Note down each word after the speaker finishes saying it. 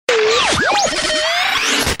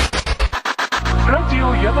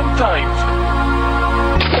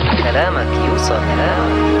كلامك يوصل.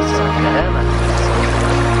 كلامك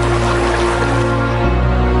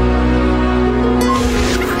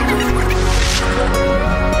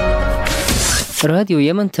راديو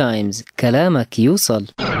يمن تايمز، كلامك يوصل.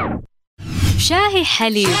 شاهي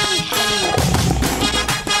حليب.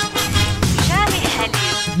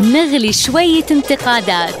 نغلي شوية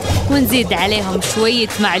انتقادات ونزيد عليهم شوية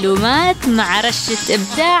معلومات مع رشة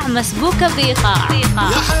إبداع مسبوكة بإيقاع.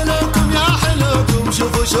 يا حلوكم يا حلوكم،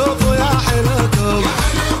 شوفوا يا حلوكم.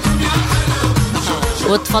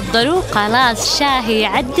 وتفضلوا خلاص شاهي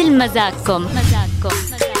عدل مزاجكم.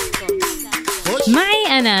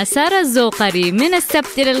 معي أنا سارا الزوقري من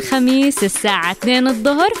السبت إلى الخميس الساعة 2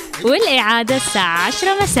 الظهر، والإعادة الساعة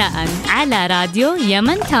 10 مساء على راديو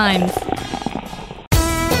يمن تايمز.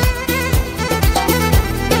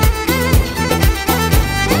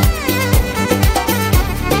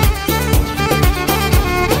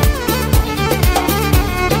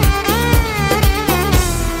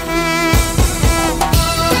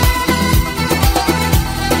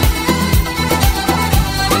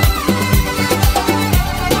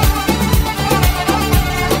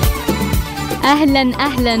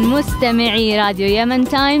 أهلا مستمعي راديو يمن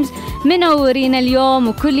تايمز، منورين اليوم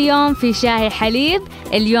وكل يوم في شاهي حليب.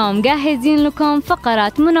 اليوم جاهزين لكم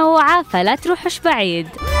فقرات منوعة، فلا تروحوش بعيد.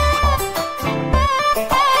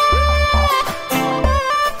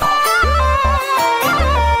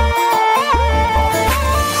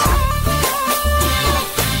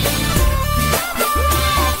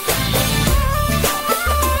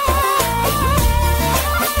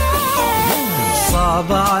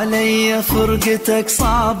 صعبة علي فرقتك،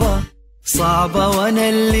 صعبة وانا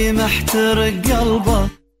اللي محترق قلبه.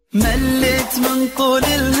 مليت من طول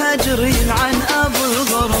الهجر يلعن ابو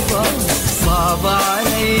الغربة. صعبة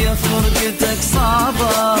علي فرقتك،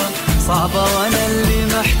 صعبة وانا اللي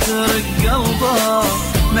محترق قلبه.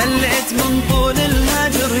 مليت من طول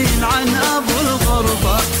الهجر يلعن ابو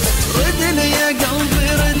الغربة. رد لي يا قلبي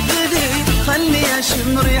رد لي، خلي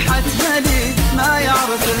اشم ريحة هدي. ما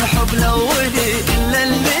يعرف الحب الاولي الا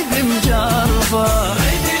اللي بمجربه.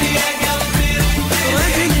 رد لي يا قلبي رد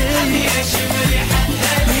لي، خلي اشم ريحة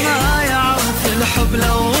هدي. ما يعرف الحب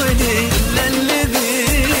الاولي الا اللي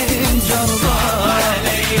بمجربه.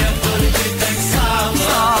 علي فرقتك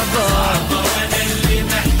صعبة وانا اللي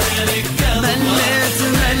محترق قلبي.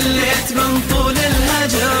 مليت من طول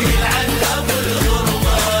الهجر يلعن ابو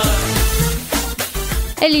الغربة.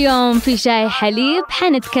 اليوم في شاي حليب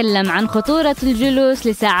حنتكلم عن خطورة الجلوس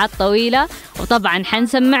لساعات طويلة، وطبعا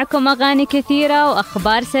حنسمعكم أغاني كثيرة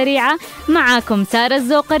وأخبار سريعة. معاكم سارا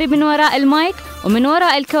الزوقري من وراء المايك، ومن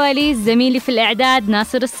وراء الكواليس زميلي في الإعداد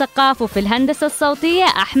ناصر السقاف، وفي الهندسة الصوتية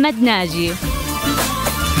أحمد ناجي.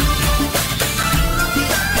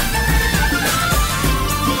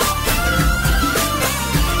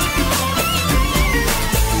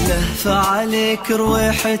 لهفة عليك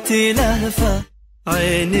رويحتي لهفة،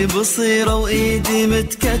 عيني بصيرة وإيدي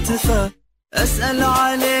متكتفة. أسأل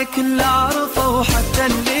عليك اللي أعرفه وحتى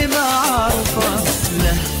اللي ما أعرفه.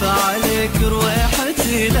 لهفة عليك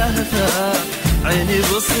رويحتي لهفة، عيني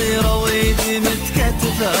بصيرة وإيدي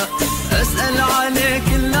متكتفة. أسأل عليك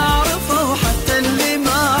اللي أعرفه وحتى اللي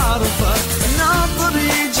ما أعرفه. ناطر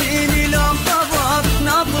يجيني لو خبر،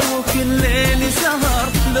 ناطر وكل ليلي سهر.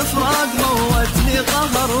 الفراق موتني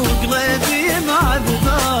قهر وقلبي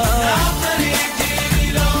معذبة.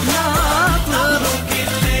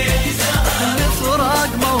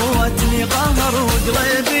 موتني قهر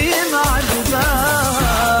وقلبي معذبة.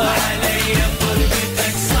 وعلي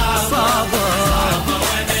فرقتك صعبة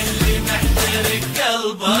وانا اللي محترق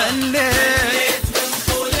قلبه. مليت من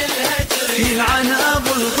طول الهجر يلعن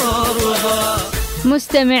ابو الغربة.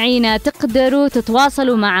 مستمعينا تقدروا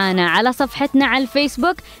تتواصلوا معنا على صفحتنا على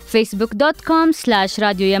الفيسبوك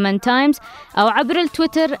facebook.com/راديو يمن تايمز، أو عبر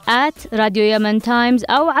التويتر @راديو يمن تايمز،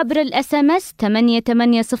 أو عبر الSMS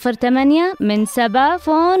 8808 من سبا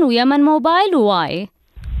فون ويمن موبايل وواي.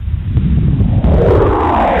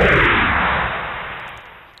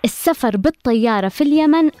 السفر بالطيارة في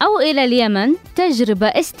اليمن أو إلى اليمن تجربة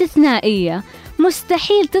استثنائية.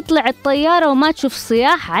 مستحيل تطلع الطيارة وما تشوف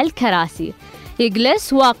صياح على الكراسي.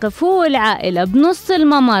 يجلس واقف هو والعائلة بنص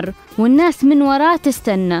الممر، والناس من وراه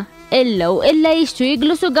تستنى، إلا يشتوا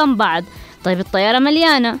يجلسوا جنب بعض. طيب الطيارة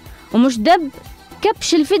مليانة ومش دب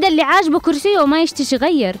كبش الفدا اللي عاجبه كرسيه وما يشتش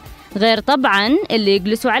يغير، غير طبعا اللي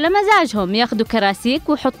يجلسوا على مزاجهم، ياخدوا كراسيك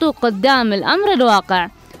ويحطوه قدام الأمر الواقع.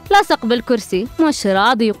 لصق بالكرسي مش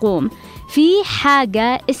راضي يقوم. في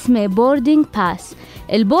حاجة اسمها بوردينج باس.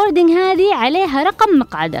 البوردينج هذه عليها رقم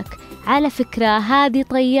مقعدك، على فكرة هذه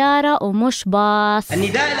طيارة ومش باص.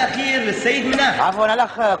 النداء الأخير للسيد مناح. عفوا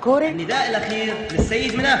الأخ كوري. النداء الأخير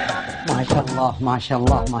للسيد مناح. ما شاء الله ما شاء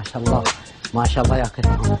الله ما شاء الله ما شاء الله يا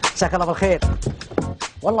كريم. مساك الله بالخير.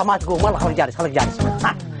 والله ما تقوم، والله خليك جالس خليك جالس.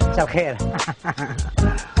 مساء الخير.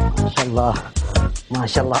 ما شاء الله ما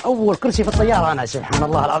شاء الله. أول كرسي في الطيارة أنا، سبحان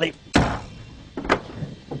الله العظيم.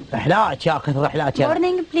 رحلات يا أخي رحلات يا.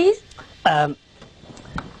 بوردينج بليز.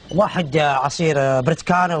 واحد عصير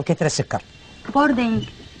برتقال وكثر السكر. بوردينج.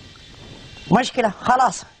 مشكلة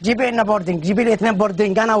خلاص جيبي لنا بوردينج، جيبي لي 2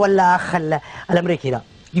 بوردينج أنا ولا أخ الأمريكي ذا.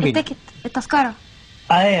 جيبي لي التيكت التذكرة.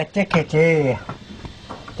 ايه التيكت. ايه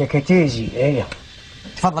تيكتيجي. ايه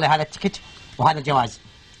تفضلي هذا التيكت وهذا الجواز.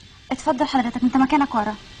 اتفضل حضرتك، انت مكانك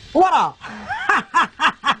ورا.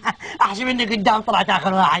 احسب اني قدام طلعت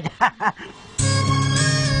اخر واحد.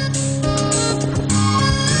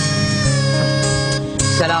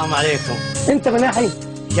 السلام عليكم. انت مناحي؟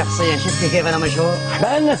 شخصيا شفتي كيف انا مشهور؟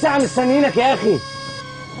 بقالنا ساعة مستنيينك يا اخي.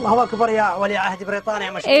 الله اكبر يا ولي عهد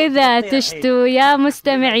بريطانيا مشهور. إذا تشتوا يا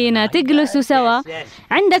مستمعينا تجلسوا سوا،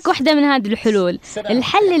 عندك واحدة من هذه الحلول.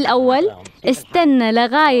 الحل الأول استنى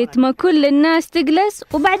لغاية ما كل الناس تجلس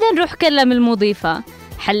وبعدين روح كلم المضيفة.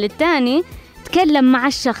 الحل الثاني تكلم مع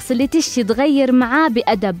الشخص اللي تشي تغير معاه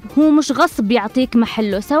بأدب، هو مش غصب يعطيك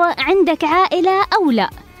محله سواء عندك عائلة أو لا.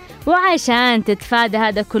 وعشان تتفادى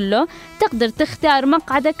هذا كله تقدر تختار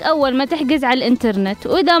مقعدك أول ما تحجز على الإنترنت،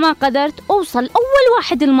 وإذا ما قدرت أوصل أول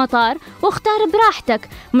واحد المطار واختار براحتك،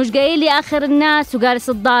 مش جاي لي آخر الناس وجالس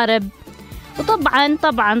تضارب. وطبعا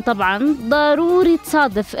طبعا طبعا ضروري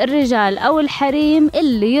تصادف الرجال أو الحريم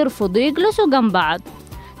اللي يرفضوا يجلسوا جنب بعض.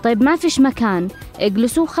 طيب ما فيش مكان،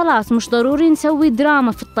 اجلسوا خلاص، مش ضروري نسوي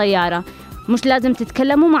دراما في الطيارة، مش لازم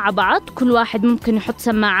تتكلموا مع بعض، كل واحد ممكن يحط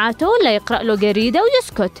سماعاته ولا يقرأ له جريدة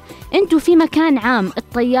ويسكت. انتوا في مكان عام،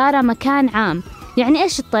 الطيارة مكان عام. يعني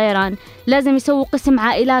ايش الطيران؟ لازم يسووا قسم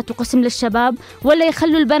عائلات وقسم للشباب، ولا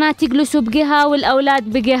يخلوا البنات يجلسوا بجهة والأولاد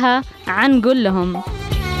بجهة؟ عنقول لهم.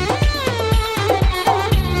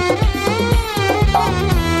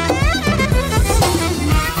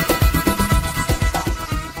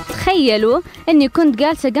 تخيلوا أني كنت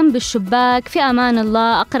جالسة جنب الشباك في أمان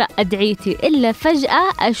الله أقرأ أدعيتي، إلا فجأة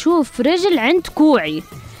أشوف رجل عند كوعي،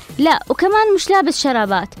 لا وكمان مش لابس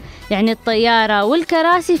شرابات، يعني الطيارة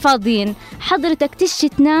والكراسي فاضيين. حضرتك تشي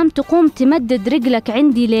تنام تقوم تمدد رجلك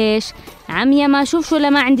عندي ليش؟ عمية ما أشوفش ولا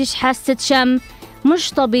ما عنديش حاسة شم؟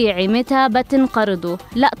 مش طبيعي، متى بتنقرضوا؟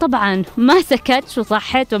 لا طبعا ما سكتش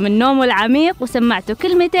وصحيته من نومه العميق وسمعته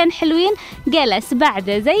كلمتين حلوين، جلس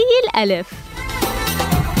بعد زي الألف.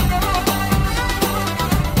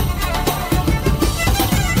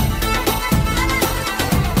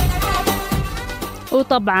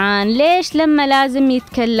 وطبعا ليش لما لازم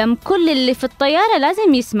يتكلم كل اللي في الطيارة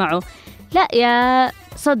لازم يسمعوا؟ لا يا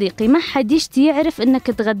صديقي، ما حد يشتي يعرف انك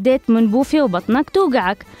تغديت من بوفي وبطنك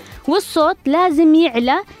توقعك. والصوت لازم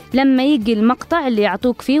يعلى لما يجي المقطع اللي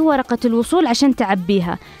يعطوك فيه ورقة الوصول عشان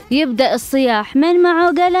تعبيها. يبدأ الصياح، من معه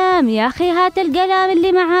قلم يا أخي هات القلم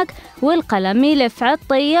اللي معك، والقلم يلف على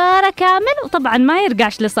الطيارة كامل وطبعا ما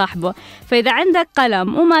يرجعش لصاحبه. فإذا عندك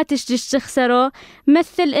قلم وما تشتش تخسره،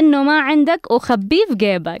 مثل إنه ما عندك وخبيه في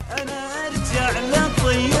جيبك. أنا أرجع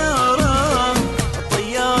للطيارة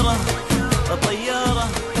الطيارة الطيارة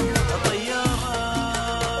الطيارة.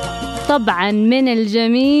 طبعا من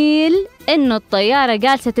الجميل إنه الطيارة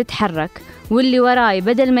جالسة تتحرك، واللي وراي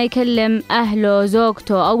بدل ما يكلم أهله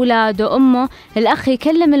زوجته أولاده أمه، الأخ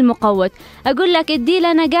يكلم المقود. أقول لك ادي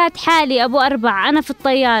لنا قاعد حالي أبو 4، أنا في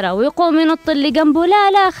الطيارة، ويقوم ينط اللي جنبه،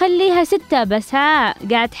 لا خليها 6 بس، ها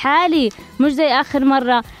قاعد حالي، مش زي آخر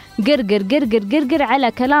مرة قرقر قرقر قرقر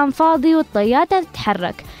على كلام فاضي والطيارة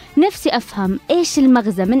تتحرك. نفسي أفهم إيش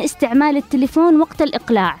المغزى من استعمال التليفون وقت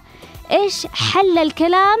الإقلاع؟ إيش حل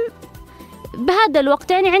الكلام بهذا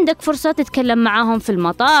الوقت؟ يعني عندك فرصة تتكلم معاهم في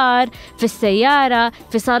المطار، في السيارة،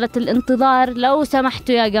 في صالة الانتظار. لو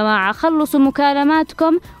سمحتوا يا جماعة خلصوا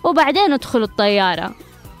مكالماتكم وبعدين ادخلوا الطيارة.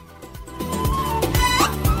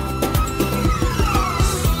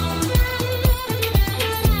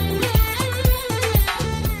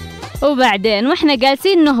 وبعدين واحنا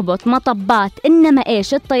جالسين نهبط مطبات، انما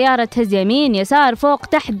ايش، الطيارة تهز يمين يسار فوق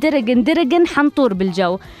تحت، درجن درجن حنطور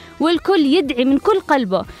بالجو، والكل يدعي من كل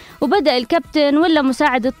قلبه. وبدأ الكابتن ولا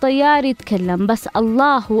مساعد الطيار يتكلم، بس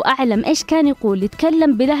الله أعلم إيش كان يقول،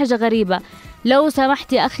 يتكلم بلهجة غريبة. لو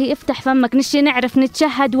سمحت يا أخي افتح فمك، نشي نعرف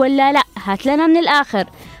نتشهد ولا لا، هات لنا من الآخر.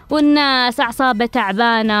 والناس أعصابها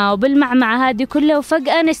تعبانة وبالمعمعة هذه كلها،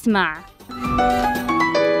 وفجأة نسمع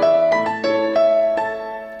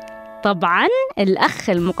طبعا الأخ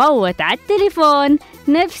المقوت على التليفون،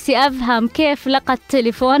 نفسي أفهم كيف لقت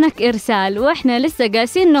تليفونك إرسال وإحنا لسه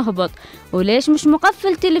قاسين نهبط، وليش مش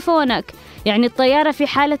مقفل تليفونك؟ يعني الطيارة في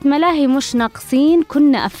حالة ملاهي مش ناقصين،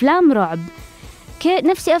 كنا أفلام رعب.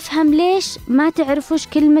 نفسي أفهم ليش ما تعرفوش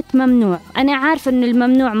كلمة ممنوع. أنا عارفة أن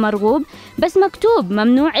الممنوع مرغوب، بس مكتوب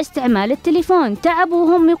ممنوع استعمال التليفون. تعبوا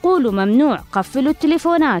وهم يقولوا ممنوع قفلوا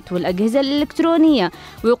التليفونات والأجهزة الإلكترونية،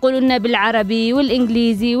 ويقولوا لنا بالعربي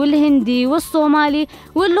والإنجليزي والهندي والصومالي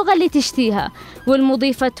واللغة اللي تشتيها،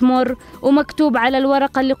 والمضيفة تمر ومكتوب على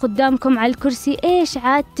الورقة اللي قدامكم على الكرسي. إيش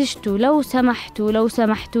عاد تشتوا؟ لو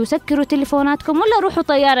سمحتوا سكروا تليفوناتكم ولا روحوا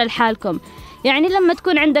طيارة لحالكم. يعني لما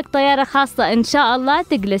تكون عندك طيارة خاصة إن شاء الله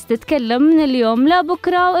تجلس تتكلم من اليوم لا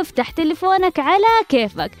بكرة، وافتح تليفونك على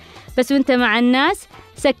كيفك، بس وانت مع الناس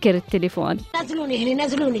سكر التليفون.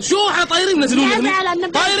 نزلوني شو طايرين نزلوني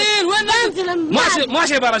طايرين وين ننزل؟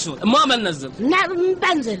 ماشي باراشوت ما بننزل.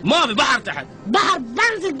 بنزل ما في بحر تحت بحر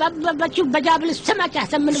بنزل بشوف بجابل السمك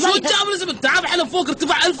احسن من شو جابل السمك؟ تعال حلم فوق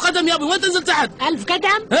ارتفاع 1000 قدم يا ابي، وين تنزل تحت؟ 1000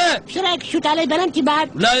 قدم؟ شو رايك شوت علي بلنتي بعد؟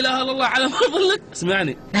 لا اله الا الله على ما اظلك.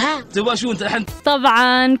 اسمعني تبغى شو انت الحين؟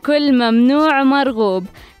 طبعا كل ممنوع مرغوب.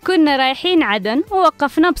 كنا رايحين عدن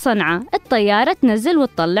ووقفنا بصنعاء، الطيارة تنزل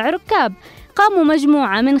وتطلع ركاب. قاموا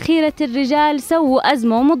مجموعة من خيرة الرجال سووا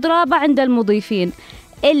أزمة ومضرابة عند المضيفين،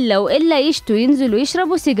 إلا يشتوا ينزلوا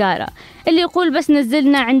يشربوا سيجارة. اللي يقول بس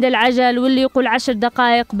نزلنا عند العجل، واللي يقول 10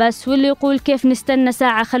 دقائق بس، واللي يقول كيف نستنى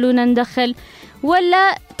ساعة خلونا ندخل،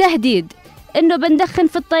 ولا تهديد إنه بندخن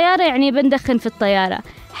في الطيارة، يعني بندخن في الطيارة.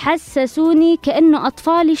 حسسوني كأنه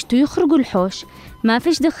أطفال يشتوا يخرجوا الحوش. ما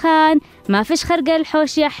فيش دخان، ما فيش خرقة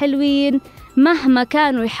الحوش يا حلوين. مهما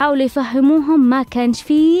كانوا يحاولوا يفهموهم ما كانش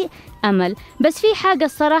فيه أمل. بس في حاجة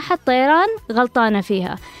الصراحة الطيران غلطانة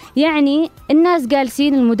فيها، يعني الناس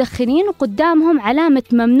جالسين المدخنين وقدامهم علامة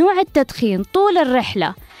ممنوع التدخين طول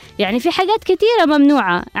الرحلة. يعني في حاجات كتيرة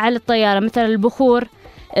ممنوعة على الطيارة، مثل البخور،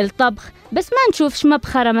 الطبخ، بس ما نشوفش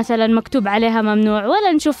مبخرة مثلا مكتوب عليها ممنوع،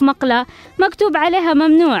 ولا نشوف مقلة مكتوب عليها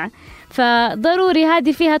ممنوع. فضروري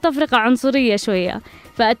هذه فيها تفرقة عنصرية شوية.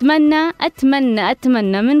 فأتمنى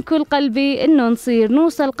من كل قلبي إنه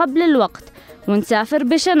نوصل قبل الوقت، ونسافر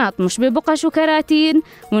بشنط مش ببقش وكراتين،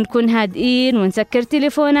 ونكون هادئين ونسكر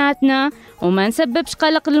تليفوناتنا، وما نسببش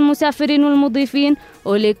قلق للمسافرين والمضيفين.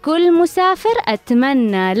 ولكل مسافر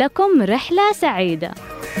أتمنى لكم رحلة سعيدة.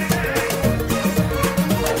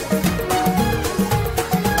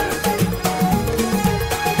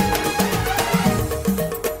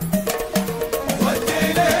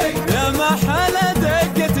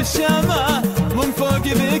 الشمع من فوق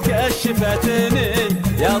بك الشفتني،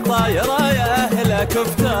 يا طايرة يا أهل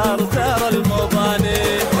كفتار ترى المضاني،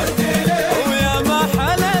 ويا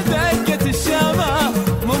محل دقة الشمع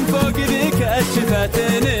من فوق بك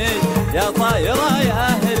الشفتني، يا طايرة يا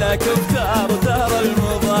أهل كفتار ترى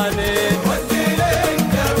المضاني.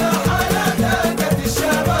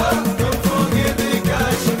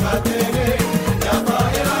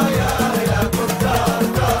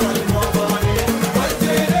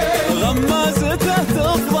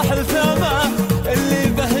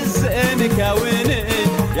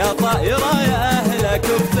 يا طائرة يا أهل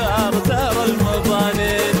كفتار ترى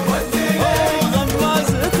المضاني،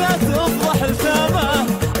 وغمازتها تفضح الثما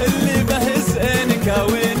اللي بهز عينك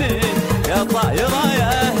ويني، يا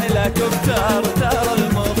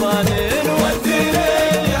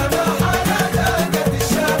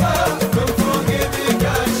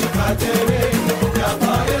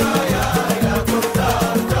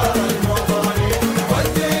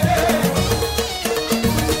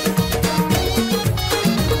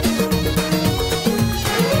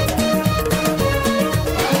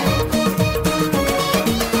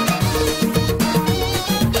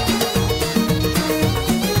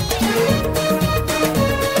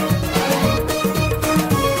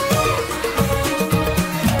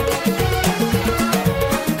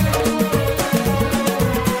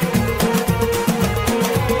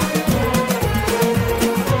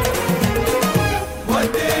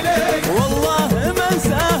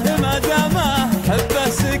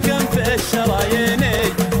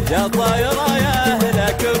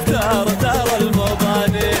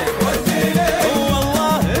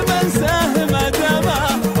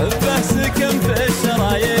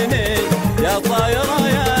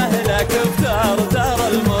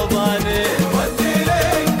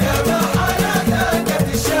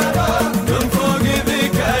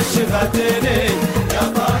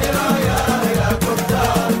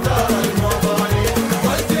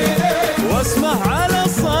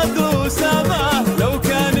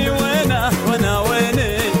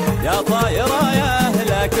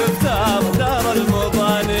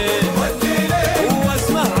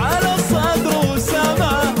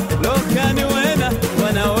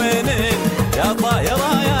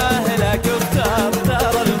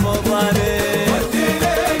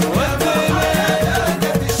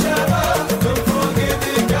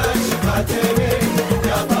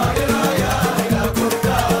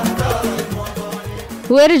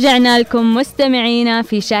ورجعنا لكم مستمعينا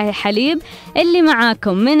في شاهي حليب اللي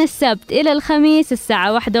معاكم من السبت إلى الخميس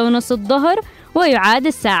الساعة 1:30 الظهر ويعاد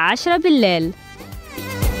الساعة 10 بالليل.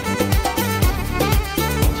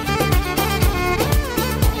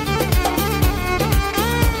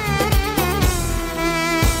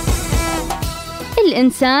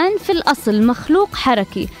 الإنسان في الأصل مخلوق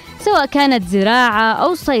حركي، سواء كانت زراعة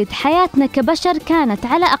أو صيد. حياتنا كبشر كانت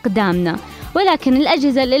على أقدامنا، ولكن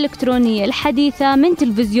الأجهزة الإلكترونية الحديثة من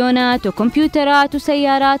تلفزيونات وكمبيوترات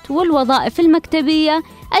وسيارات والوظائف المكتبية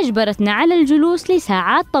أجبرتنا على الجلوس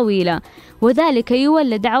لساعات طويلة، وذلك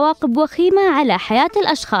يولد عواقب وخيمة على حياة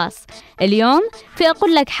الأشخاص. اليوم في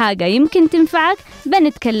أقول لك حاجة يمكن تنفعك،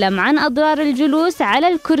 بنتكلم عن أضرار الجلوس على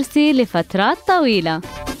الكرسي لفترات طويلة.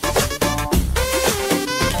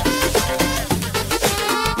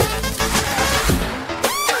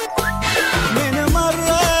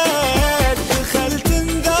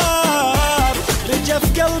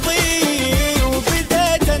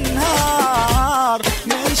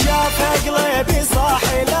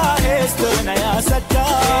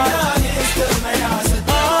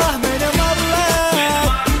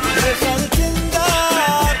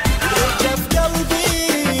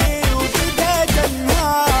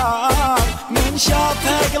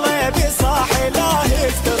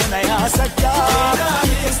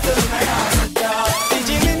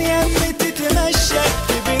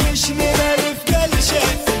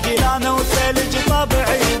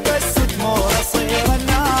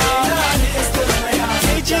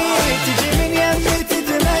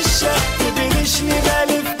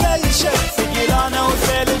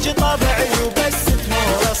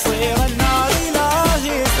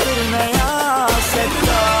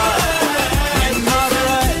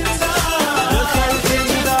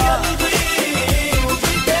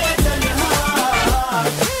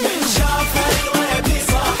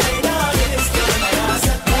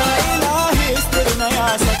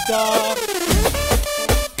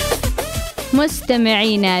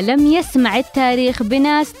 مستمعينا، لم يسمع التاريخ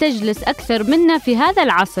بناس تجلس أكثر منا في هذا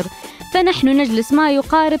العصر، فنحن نجلس ما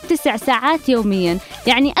يقارب 9 ساعات يوميا،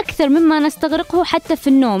 يعني أكثر مما نستغرقه حتى في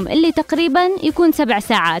النوم اللي تقريبا يكون 7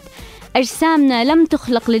 ساعات. أجسامنا لم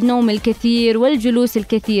تخلق للنوم الكثير والجلوس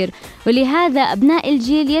الكثير، ولهذا أبناء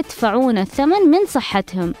الجيل يدفعون الثمن من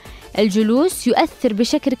صحتهم. الجلوس يؤثر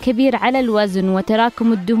بشكل كبير على الوزن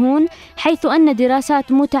وتراكم الدهون، حيث أن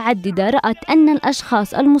دراسات متعددة رأت أن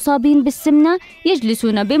الأشخاص المصابين بالسمنة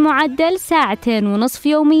يجلسون بمعدل 2.5 ساعة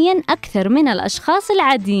يوميا أكثر من الأشخاص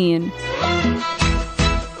العاديين.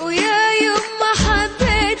 ويا يما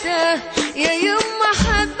حبيته، يا يما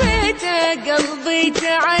حبيته، قلبي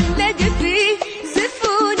تعلق فيه،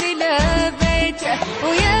 زفوني لبيته.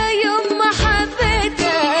 ويا يما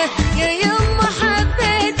حبيته، يا يما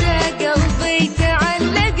حبيته، قلبي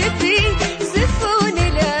تعلق فيه، زفوني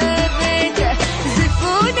لبيته.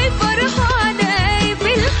 زفوني فرحاني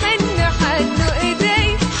بالحن حنوا ايدي،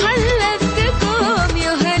 حلفتكم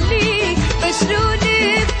يهلي بشروني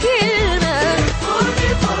بكلمة. زفوني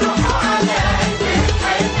فرحاني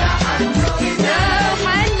بالحن حنوا ايدي،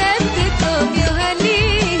 حلفتكم يهلي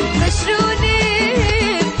بشروني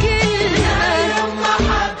بكلمة. يا يما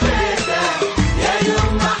حبيته، يا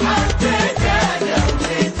يما حبيته،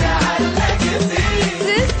 قلبي تعلق فيه،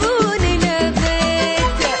 زفوني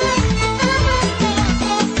لبيته.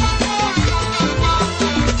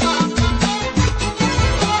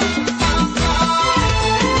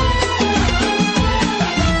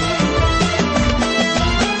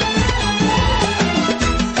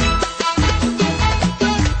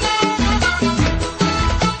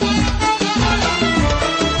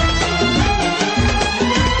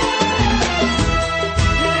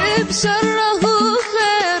 بشره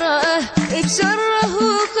خيره، بشره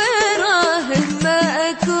خيره، ما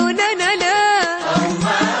أكون أنا لا أو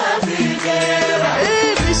ما في غيره.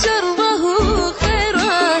 بشره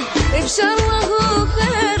خيره، بشره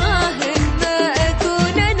خيره، ما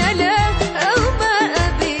أكون أنا لا أو ما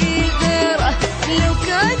أبي غيره. لو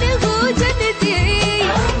كان هو جنتي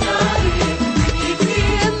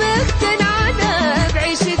ما اقتنعنا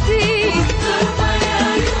بعيشتي.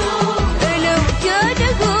 لو كان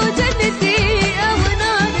هو جنتي أو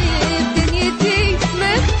ناري بدنيتي، ما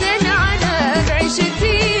اقتنعنا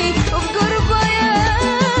بعيشتي وبقربه. يا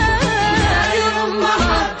يما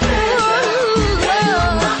حبيته، يا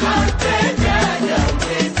يما حبيته،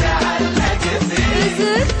 قلبي تعلق فيه،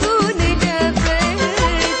 زفوني لبيته.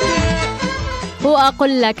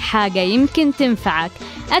 وأقول لك حاجة يمكن تنفعك.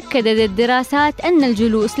 أكدت الدراسات أن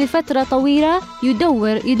الجلوس لفترة طويلة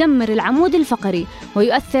يدمر العمود الفقري،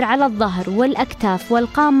 ويؤثر على الظهر والأكتاف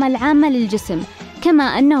والقامة العامة للجسم، كما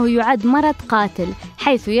أنه يعد مرض قاتل، حيث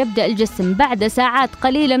حيث يبدأ الجسم بعد ساعات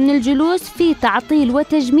قليلة من الجلوس في تعطيل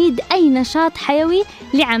وتجميد أي نشاط حيوي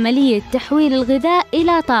لعملية تحويل الغذاء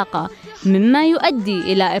إلى طاقة، مما يؤدي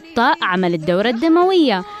إلى إبطاء عمل الدورة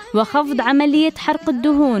الدموية وخفض عملية حرق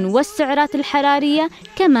الدهون والسعرات الحرارية،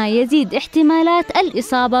 كما يزيد احتمالات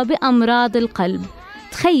الإصابة بأمراض القلب.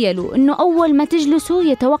 تخيلوا أنه أول ما تجلسوا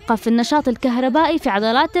يتوقف النشاط الكهربائي في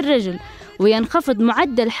عضلات الرجل وينخفض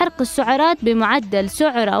معدل حرق السعرات بمعدل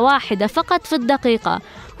سعرة واحدة فقط في الدقيقة،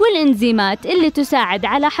 والإنزيمات اللي تساعد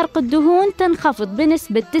على حرق الدهون تنخفض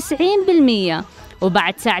بنسبة 90%.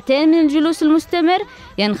 وبعد ساعتين من الجلوس المستمر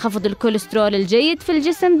ينخفض الكوليسترول الجيد في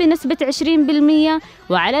الجسم بنسبة 20%،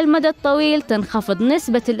 وعلى المدى الطويل تنخفض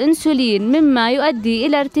نسبة الأنسولين، مما يؤدي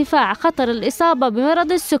إلى ارتفاع خطر الإصابة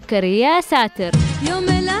بمرض السكري. يا ساتر. يوم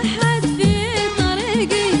الأحد في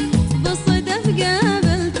طريقي بالصدف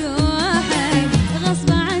قابلت واحد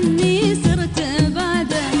غصب عني صرت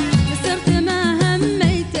بعده صرت ما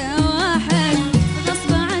هميت واحد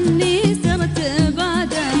غصب عني صرت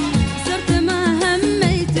بعده صرت ما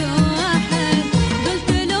هميت واحد قلت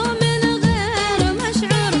له من غير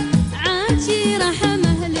مشعور عاشي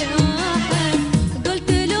رحمه لواحد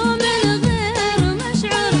قلت له من غير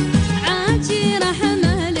مشعور عاشي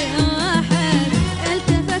رحمه لواحد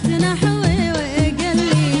التفت نحوي وقال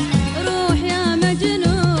لي روح يا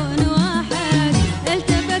مجنون واحد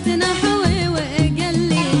التفت نحوي وقال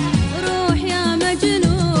لي روح يا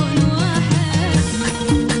مجنون واحد.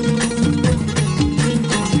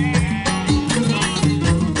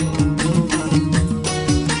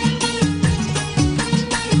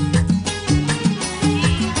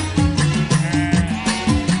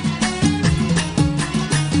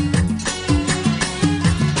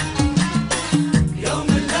 يوم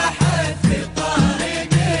الأحد في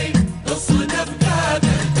طريقي الصدف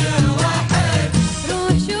قابلت واحد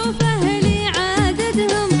روح شوف أهلي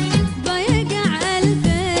عددهم بيقع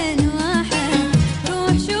 2000 واحد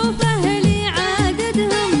روح شوف أهلي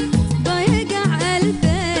عددهم بيقع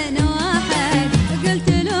 2000 واحد قلت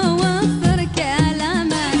له وفر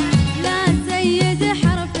كلامك لا تزيد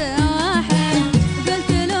حرف واحد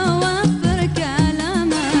قلت له وفر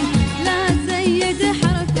كلامك لا تزيد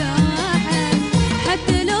حرف واحد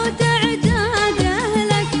حتى لو تعداد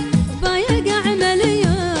أهلك بيقع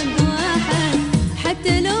مليون واحد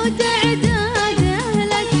حتى لو تعداد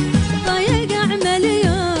أهلك بيقع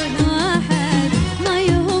مليون واحد ما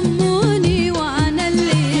يهموني وأنا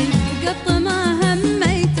اللي قط ما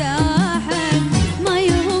هميت واحد ما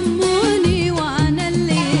يهموني وأنا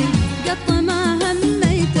اللي قط ما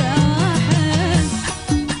هميت واحد.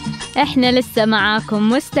 احنا لسه معاكم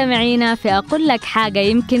مستمعينا في أقول لك حاجة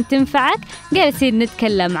يمكن تنفعك. جالسين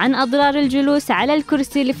نتكلم عن أضرار الجلوس على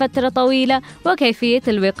الكرسي لفترة طويلة وكيفية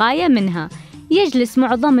الوقاية منها. يجلس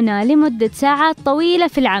معظمنا لمدة ساعات طويلة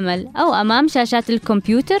في العمل أو أمام شاشات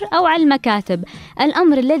الكمبيوتر أو على المكاتب،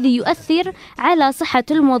 الأمر الذي يؤثر على صحة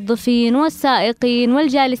الموظفين والسائقين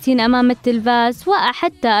والجالسين أمام التلفاز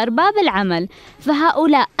وحتى أرباب العمل،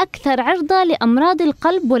 فهؤلاء أكثر عرضة لأمراض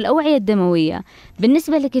القلب والأوعية الدموية.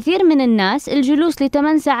 بالنسبة لكثير من الناس الجلوس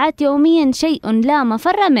ل8 ساعات يوميا شيء لا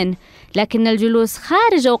مفر منه، لكن الجلوس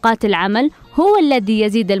خارج أوقات العمل هو الذي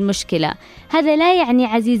يزيد المشكلة. هذا لا يعني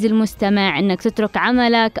عزيزي المستمع أنك تترك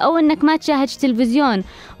عملك أو أنك ما تشاهد تلفزيون،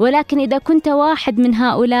 ولكن إذا كنت واحد من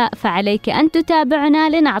هؤلاء فعليك أن تتابعنا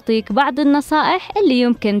لنعطيك بعض النصائح اللي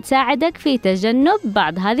يمكن تساعدك في تجنب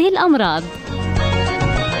بعض هذه الأمراض.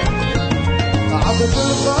 عبد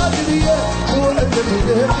القادرية وأدب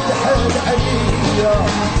الحال عليا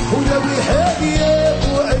ولوي حادية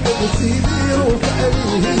وأدب سيدي روح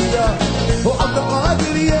عليا وعبد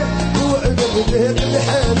القادرية وأدب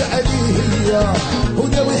الحال عليا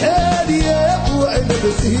ولوي حادية وأدب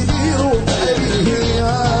سيدي روح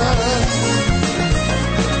عليا.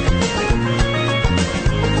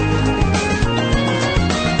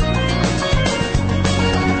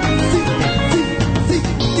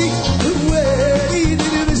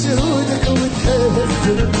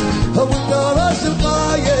 هو الدراج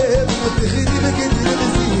القايم تخدم قدر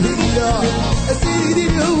مسيحية سيدي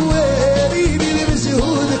الهواري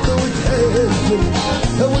بمجهودك وتحزن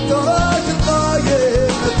هو الدراج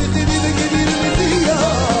القايم تخدم قدر مسيحية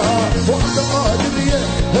وقت القادرية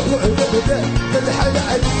هو عبادة تلحن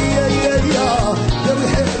عليا يا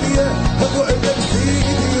الحالية هو عبادة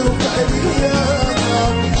سيدي رفع عليا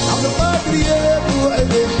عبد القادرية هو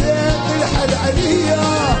عبادة تلحن عليا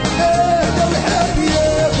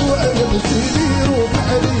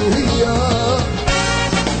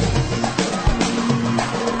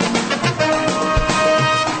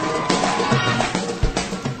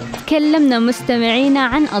تكلمنا مستمعينا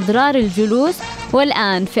عن أضرار الجلوس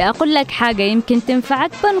والآن في أقول لك حاجة يمكن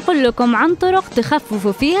تنفعك، بنقول لكم عن طرق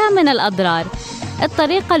تخففوا فيها من الأضرار.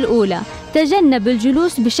 الطريقة الأولى: تجنب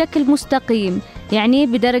الجلوس بشكل مستقيم، يعني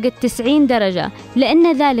بدرجة 90 درجة،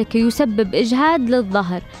 لأن ذلك يسبب إجهاد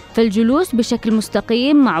للظهر. فالجلوس بشكل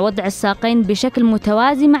مستقيم مع وضع الساقين بشكل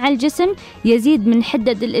متوازي مع الجسم يزيد من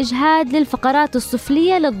حدة الإجهاد للفقرات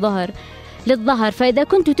السفلية للظهر. فإذا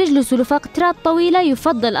كنتوا تجلسوا لفترات طويلة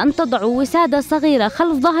يفضل أن تضعوا وسادة صغيرة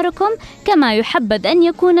خلف ظهركم، كما يحبذ أن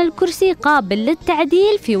يكون الكرسي قابل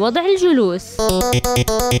للتعديل في وضع الجلوس.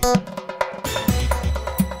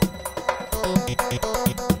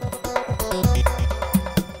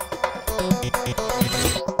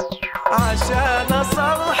 عشان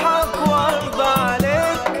أصلحك وارضى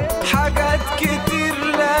عليك حاجات كتير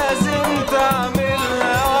لازم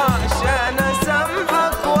تعملها، وعشان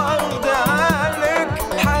أسامحك وارضى عليك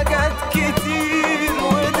حاجات كتير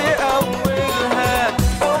ودي أولها.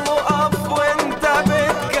 قوم وقف وانت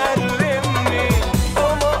بتكلمني،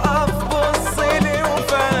 قوم وقف بصلي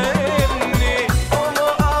وفهمني، قوم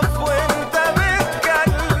وقف وانت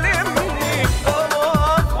بتكلمني، قوم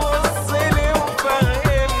وقف بصلي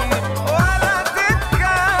وفهمني، ولا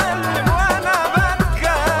تتكلم وانا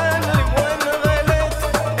بتكلم، وان غلطت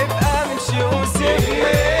ابقى امشي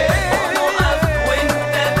وسيبني. قوم وقف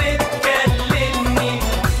وانت بتكلمني،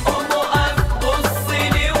 قوم وقف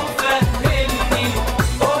بصلي وفهمني،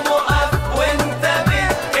 قوم وقف وانت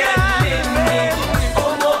بتكلمني،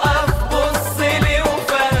 قوم وقف بصلي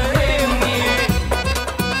وفهمني.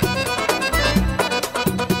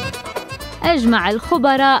 أجمع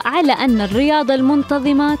الخبراء على أن الرياضة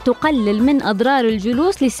المنتظمة تقلل من أضرار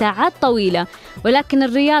الجلوس لساعات طويلة، ولكن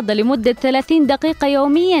الرياضة لمدة 30 دقيقة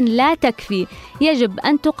يوميا لا تكفي. يجب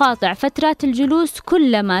أن تقاطع فترات الجلوس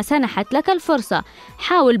كلما سنحت لك الفرصة.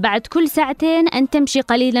 حاول بعد كل ساعتين أن تمشي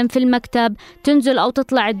قليلا في المكتب، تنزل أو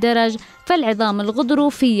تطلع الدرج، فالعظام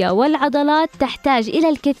الغضروفية والعضلات تحتاج إلى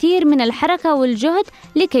الكثير من الحركة والجهد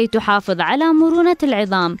لكي تحافظ على مرونة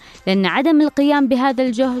العظام، لأن عدم القيام بهذا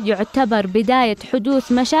الجهد يعتبر بداية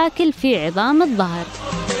حدوث مشاكل في عظام الظهر.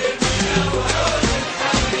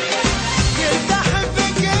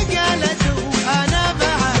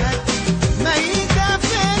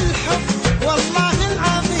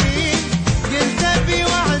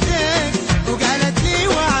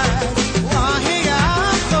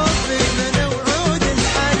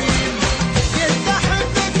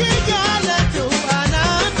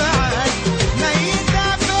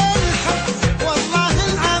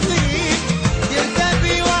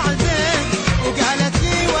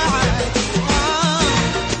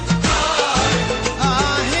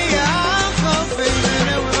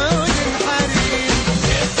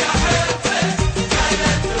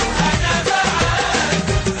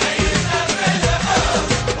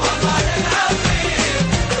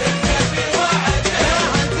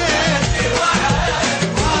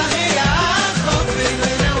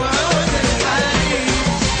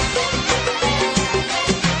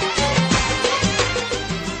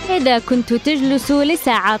 إذا كنتوا تجلسوا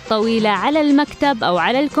لساعات طويلة على المكتب أو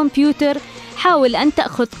على الكمبيوتر، حاول أن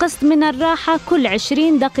تأخذ قسط من الراحة كل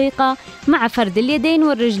 20 دقيقة مع فرد اليدين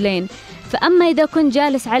والرجلين. فأما إذا كنت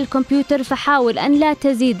جالس على الكمبيوتر فحاول أن لا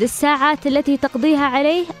تزيد الساعات التي تقضيها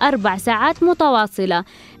عليه 4 ساعات متواصلة،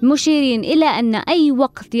 مشيرين إلى أن أي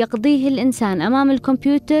وقت يقضيه الإنسان أمام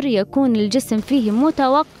الكمبيوتر يكون الجسم فيه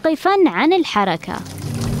متوقفاً عن الحركة.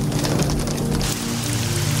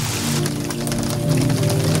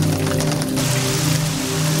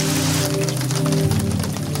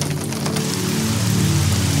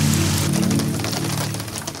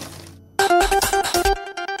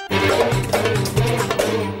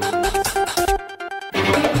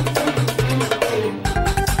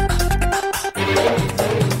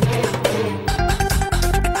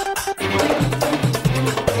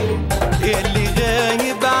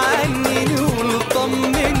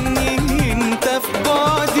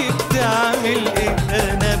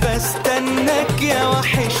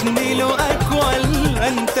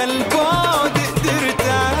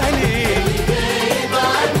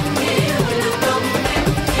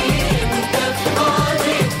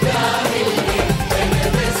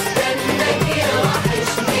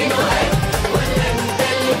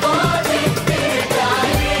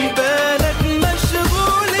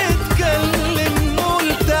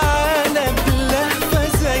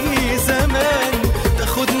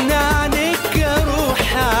 خدنا عنك يا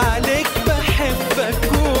روح عليك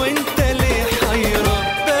بحبك وانت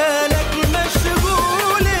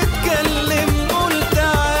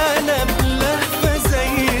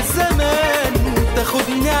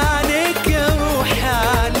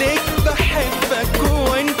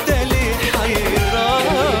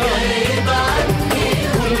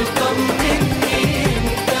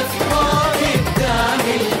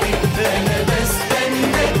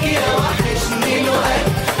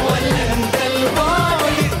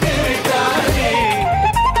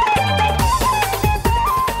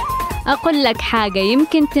أقول لك حاجة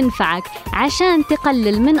يمكن تنفعك عشان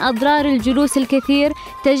تقلل من أضرار الجلوس الكثير.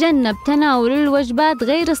 تجنب تناول الوجبات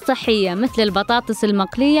غير الصحية مثل البطاطس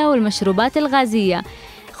المقلية والمشروبات الغازية،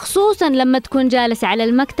 خصوصاً لما تكون جالس على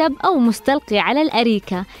المكتب أو مستلقي على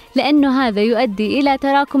الأريكة، لأنه هذا يؤدي إلى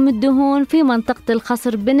تراكم الدهون في منطقة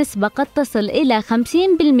الخصر بنسبة قد تصل إلى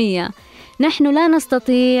 50%. نحن لا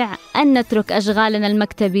نستطيع أن نترك أشغالنا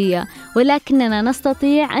المكتبية، ولكننا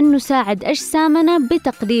نستطيع أن نساعد أجسامنا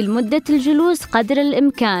بتقليل مدة الجلوس قدر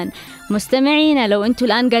الإمكان. مستمعينا، لو أنتوا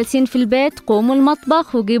الآن جالسين في البيت قوموا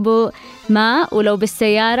المطبخ وجيبوا ماء، ولو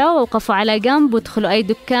بالسيارة ووقفوا على جنب وادخلوا أي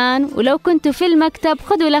دكان، ولو كنتوا في المكتب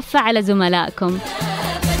خذوا لفة على زملائكم.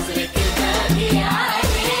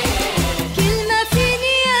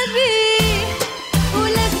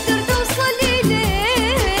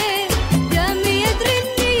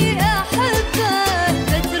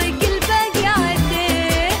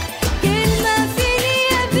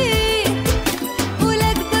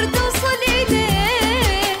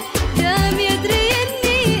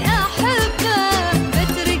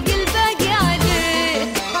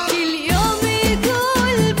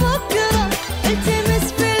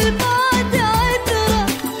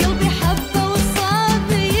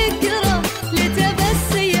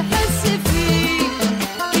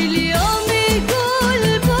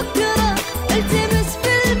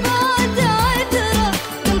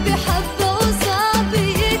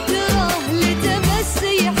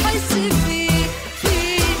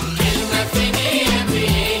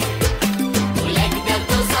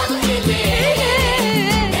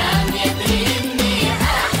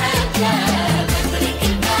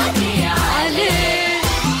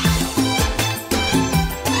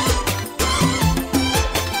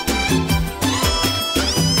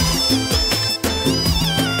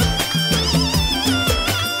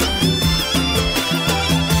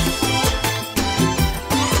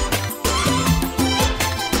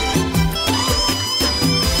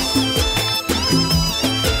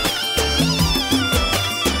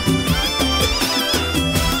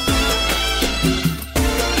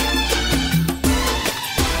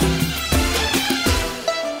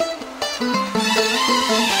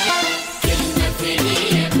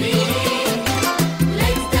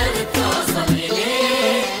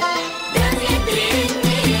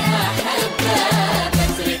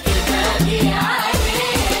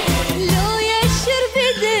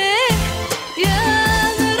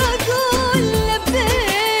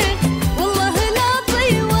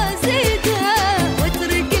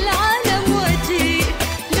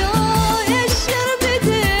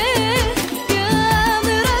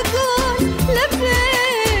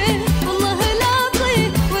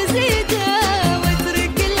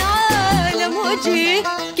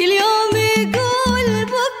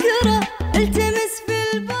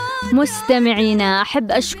 مستمعينا،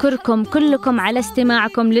 أحب أشكركم كلكم على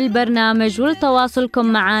استماعكم للبرنامج ولتواصلكم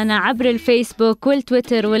معنا عبر الفيسبوك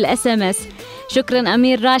والتويتر والSMS. شكرا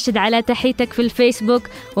أمير راشد على تحيتك في الفيسبوك،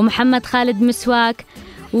 ومحمد خالد مسواك،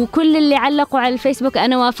 وكل اللي علقوا على الفيسبوك.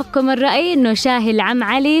 أنا وافقكم الرأي أنه شاهي العم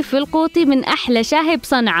علي في القوطي من أحلى شاهي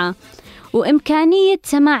بصنعاء. وإمكانية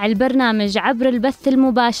سماع البرنامج عبر البث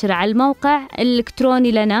المباشر على الموقع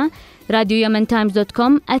الإلكتروني لنا راديو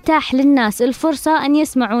yementime.com أتاح للناس الفرصة أن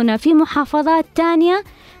يسمعونا في محافظات تانية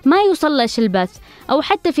ما يوصلش البث، أو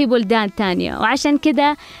حتى في بلدان تانية. وعشان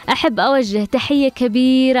كده أحب أوجه تحية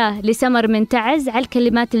كبيرة لسمر من تعز على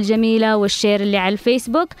الكلمات الجميلة والشير اللي على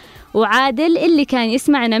الفيسبوك، وعادل اللي كان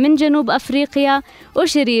يسمعنا من جنوب أفريقيا،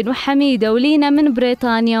 وشيرين وحميدة ولينا من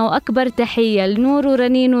بريطانيا. وأكبر تحية لنور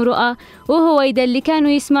ورنين ورؤى وهويدا اللي كانوا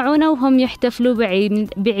يسمعونا وهم يحتفلوا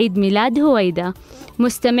بعيد ميلاد هويدا.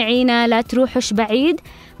 مستمعينا، لا تروحوش بعيد،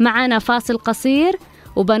 معانا فاصل قصير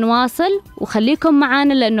وبنواصل، وخليكم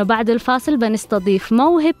معانا لأنه بعد الفاصل بنستضيف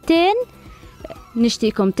موهبتين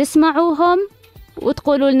نشتيكم تسمعوهم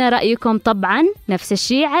وتقولوا لنا رأيكم. طبعا نفس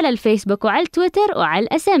الشيء على الفيسبوك وعلى التويتر وعلى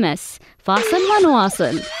الSMS. فاصل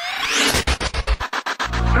ونواصل.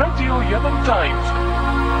 راديو يمن تايمز،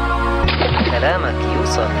 كلامك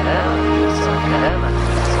يوصل، كلامك يوصل، كلامك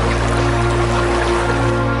يوصل.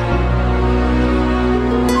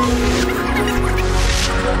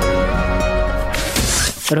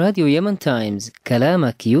 راديو يمن تايمز،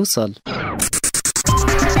 كلامك يوصل.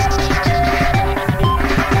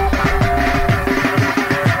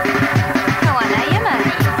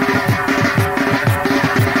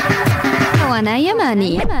 أنا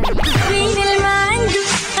يماني مين اللي عنده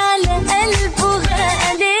على قلبه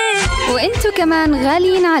غالي، وانتو كمان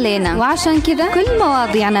غاليين علينا، وعشان كذا كل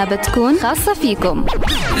مواضيعنا بتكون خاصة فيكم.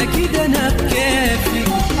 أكيد أنا بكيفي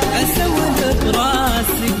أسوي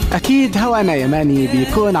براسي، أكيد هوانا يماني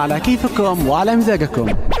بيكون على كيفكم وعلى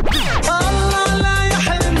مزاجكم.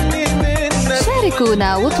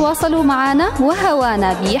 شاركونا وتواصلوا معنا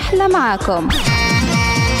وهوانا بيحلى معاكم.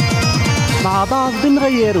 مع بعض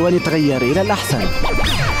بنغير ونتغير إلى الأحسن.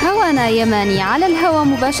 هوانا يماني على الهوا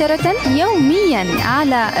مباشرة يوميا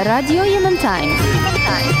على راديو يمن تايمز.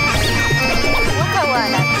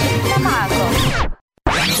 وهوانا بيحلى معاكم.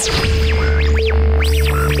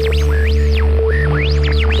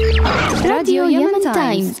 راديو يمن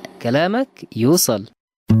تايمز، كلامك يوصل.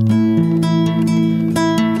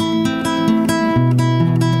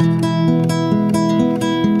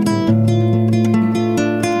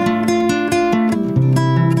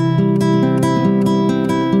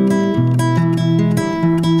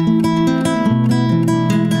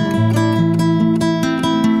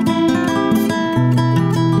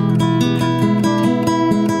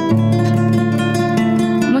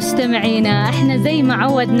 مستمعينا، احنا زي ما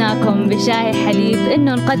عودناكم بشاهي حليب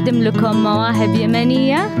انه نقدم لكم مواهب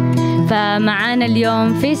يمنية. فمعانا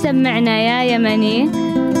اليوم في سمعنا يا يمني،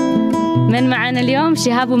 من معانا اليوم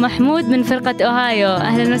شهاب ومحمود من فرقة أوهايو.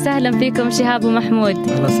 أهلا وسهلا فيكم شهاب ومحمود.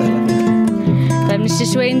 أهلا وسهلا فيكم. طيب نشي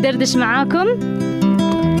شوي ندردش معاكم.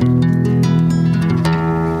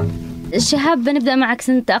 شهاب بنبدأ معك،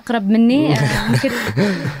 أنت أقرب مني، ممكن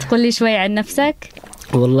تقول لي شوي عن نفسك؟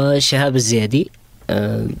 والله شهاب الزيادي،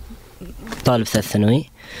 طالب ثالث ثانوي،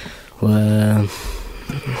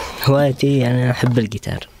 وهوايتي يعني أحب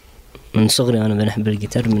الجيتار من صغري. أنا بنحب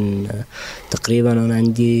الجيتار من تقريبا أنا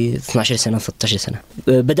عندي 12 سنة 13 سنة.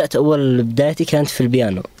 بدأت أول بدايتي كانت في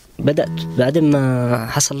البيانو. بدأت بعدين ما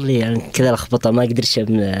حصل لي يعني كذا لخبطة، ما قدرتش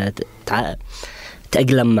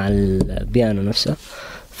أتأقلم مع البيانو نفسه.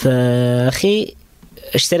 فأخي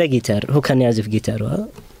اشترى جيتار، هو كان يعزف جيتار،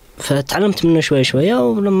 فتعلمت منه شوي شوية.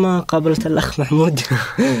 ولما قابلت الأخ محمود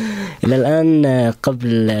إلى الآن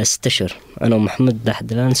قبل 6 أشهر، أنا ومحمود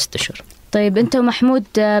لحد الآن 6 أشهر. طيب أنت ومحمود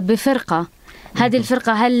بفرقة، هذه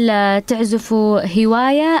الفرقة هل تعزفوا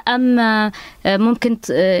هواية أم ممكن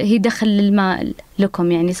هي دخل الماء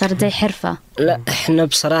لكم، يعني صارت زي حرفة؟ لا، إحنا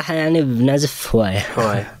بصراحة يعني بنعزف هواية.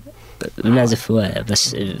 بنعزف هواية،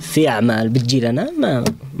 بس في أعمال بتجي لنا ما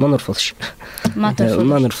نرفضش.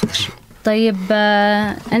 ما نرفضش. طيب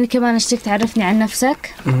أنا كمان أشتيك تعرفني عن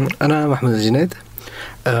نفسك. أنا محمود الجنيد،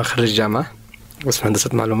 خريج جامعة قسم هندسة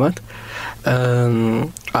معلومات.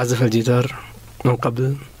 أعزف الجيتار من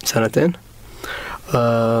قبل 2 سنين.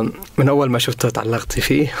 من أول ما شفته تعلقت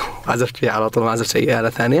فيه وعزفت فيه على طول، ما عزفت أي آلة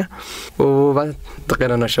ثانية. وبعد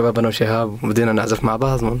التقينا أنا الشباب أنا وشهاب وبدينا نعزف مع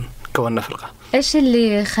بعض وكوننا فرقة. إيش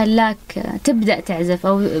اللي خلاك تبدأ تعزف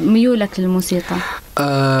أو ميولك للموسيقى؟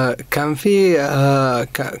 كان في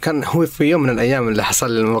كان هو في يوم من الأيام اللي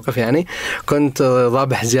حصل لي الموقف، يعني كنت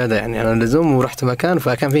ضابح زيادة يعني على اللزوم، ورحت مكان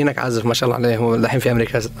فكان في هناك عازف ما شاء الله عليه، هو الحين في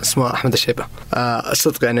أمريكا اسمه أحمد الشيبة.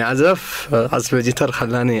 الصدق يعني عزف الجيتار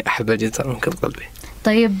خلاني أحب الجيتار من كل قلبي.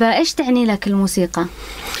 طيب إيش تعني لك الموسيقى؟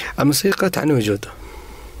 الموسيقى تعني وجود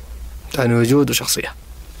وشخصية.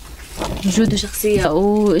 وجود وشخصية.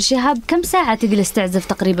 وشهاب كم ساعة تجلس تعزف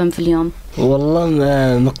تقريبا في اليوم؟ والله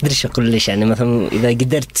ما أقدرش أقول ليش، يعني مثلا إذا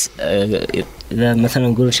قدرت، إذا مثلا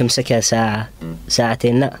نقول شمسكها ساعة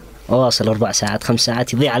ساعتين، لا أواصل 4 ساعات 5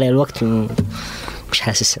 ساعات، يضيع علي الوقت مش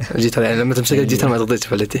حاسس. الجيتار يعني لما تمسك الجيتار ما تقدرش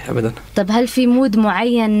تفلتي أبدا. طب هل في مود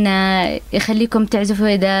معين يخليكم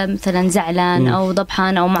تعزفوا إذا مثلا زعلان أو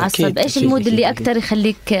ضبحان أو معصب؟ إيش المود اللي أكتر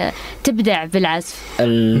يخليك تبدع بالعزف؟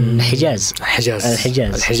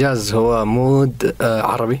 الحجاز هو مود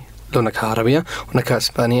عربي، له نكهة عربية ونكهة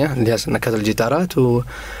إسبانية اللي هي نكهة الجيتارات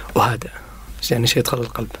وهذا يعني شيء يدخل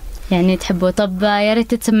القلب. يعني تحبوا. طب يا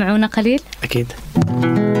ريت تسمعونا قليل. أكيد.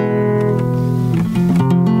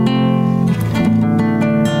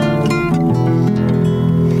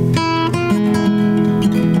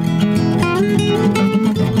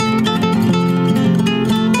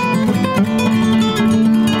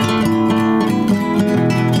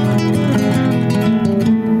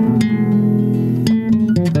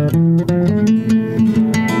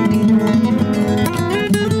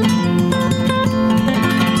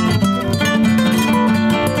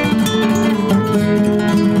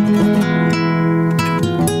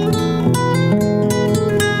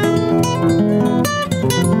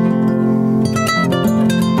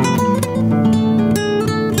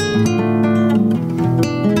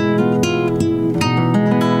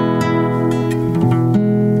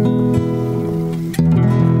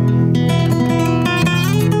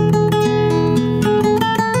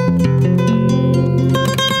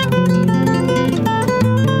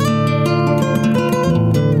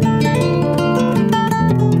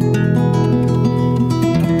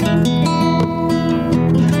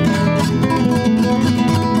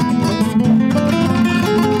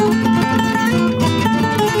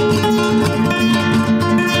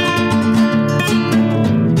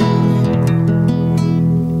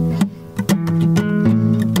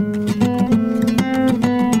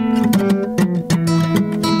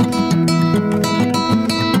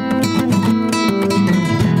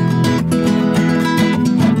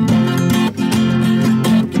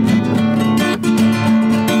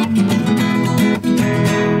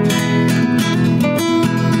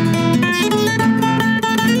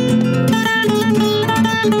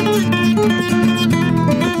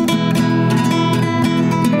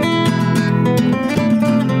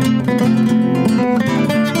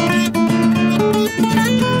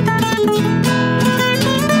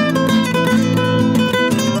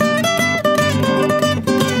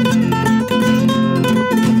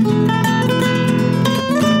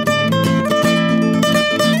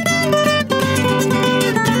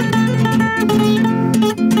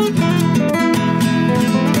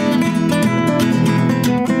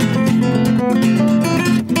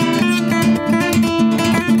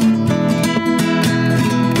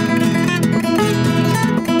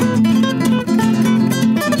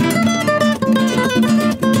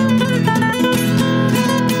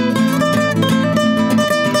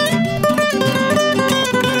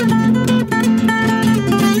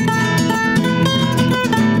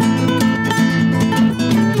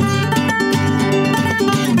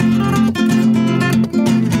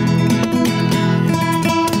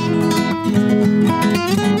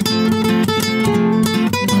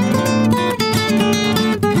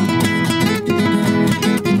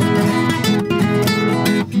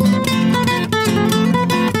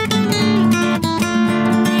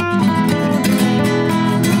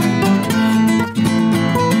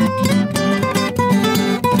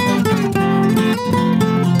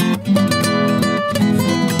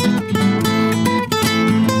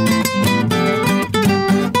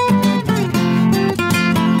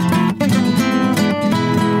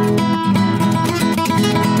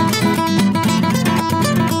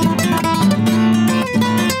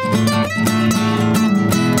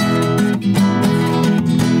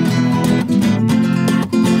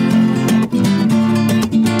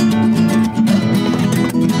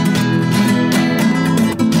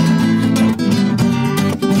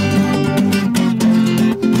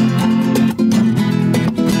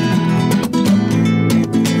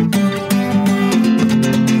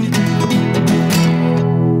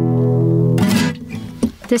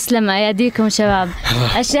 تسلم أياديكم شباب.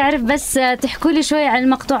 أعرف بس تحكوا لي شوي عن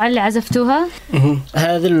المقطوعة اللي عزفتوها.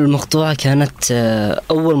 هذه المقطوعة كانت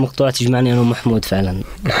أول مقطوعة تجمعني أنا ومحمود فعلا.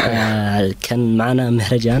 كان معنا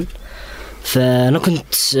مهرجان، فأنا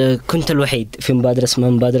كنت الوحيد في مبادرة اسمها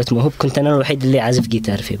مبادرة موهوب، كنت أنا الوحيد اللي عازف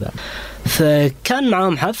جيتار في بقى. فكان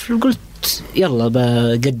معاهم حفل، قلت يلا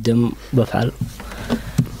بقدم بفعل.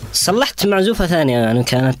 صلحت معزوفة ثانية، يعني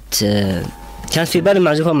كانت في بالي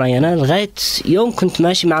معزوفة معينة، لغاية يوم كنت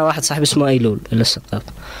ماشي مع واحد صاحبي اسمه أيلول السقاف.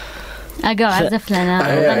 أقو عزف لنا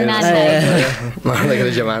ما هذا كده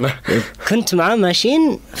جمعنا. كنت معاه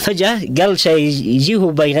ماشيين، فجأة قال شيء يجي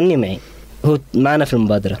هو بيغني معي، هو معنا في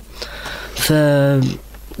المبادرة.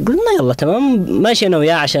 فقلنا يلا تمام ماشي أنا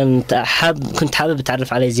وياه، عشان كنت حابب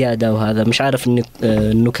أتعرف عليه زيادة، وهذا مش عارف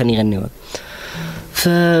إنه كان يغني.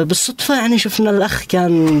 فبالصدفة يعني شفنا الأخ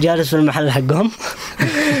كان جالس في المحل حقهم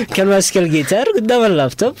كان ماسك الجيتار قدام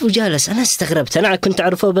اللابتوب وجالس. أنا استغربت، أنا كنت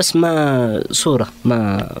أعرفه بس ما صورة،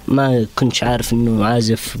 ما كنت عارف إنه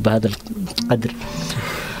عازف بهذا القدر.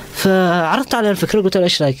 فعرضت على الفكرة، قلت له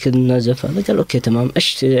إيش رأيك نعزف هذا؟ قال أوكي تمام.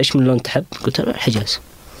 إيش من لون تحب؟ قلت له حجاز.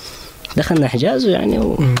 دخلنا حجاز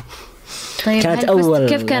يعني طيب كانت أول.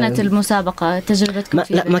 كيف كانت المسابقة تجربتكم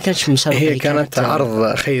فيها؟ لا ما كانتش مسابقة، هي كانت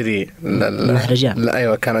عرض خيري مهرجان. لا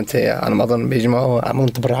أيوة كانت على ما أظن بيجمعوا عملوا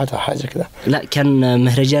تبرعات أو حاجة كذا. لا كان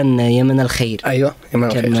مهرجان يمن الخير. أيوة يمن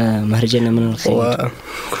الخير، كان مهرجان يمن الخير.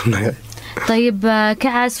 طيب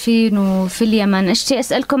كعازفين وفي اليمن اشتي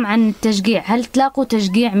أسألكم عن التشجيع، هل تلاقوا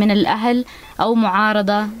تشجيع من الأهل أو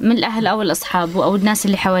معارضة من الأهل أو الأصحاب أو الناس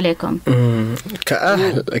اللي حواليكم؟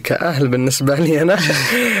 كأهل بالنسبة لي أنا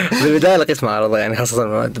بالبداية لقيت معارضة يعني خاصة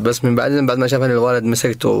المواد، بس من بعد ما شافني الوالد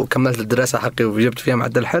مسكت وكملت الدراسة حقي وجبت فيها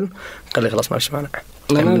معدل حلو، قال لي خلاص ما فيش مانع.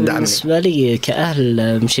 بالنسبة لي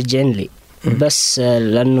كأهل مشجعين لي، بس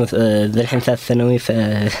لأنه ذا الحين ثالث ثانوي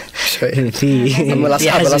في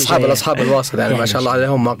الأصحاب الواصل يعني ما شاء الله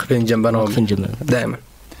عليهم واقفين جنبنا دائما.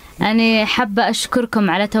 يعني حابة أشكركم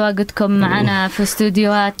على تواجدكم معنا في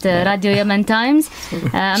استوديوهات راديو يمن تايمز،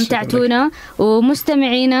 أمتعتونا.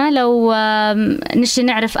 ومستمعينا لو نشي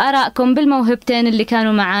نعرف آراءكم بالموهبتين اللي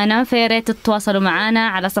كانوا معنا، فياريت تتواصلوا معنا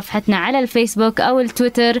على صفحتنا على الفيسبوك أو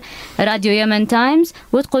التويتر راديو يمن تايمز،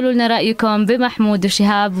 وتقولوا لنا رأيكم بمحمود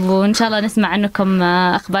وشهاب، وإن شاء الله نسمع عنكم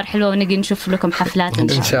أخبار حلوة ونجي نشوف لكم حفلات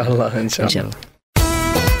إن شاء الله.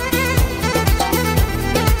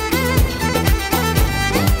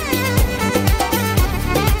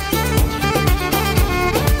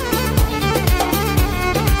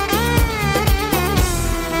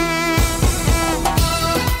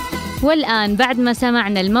 والآن بعد ما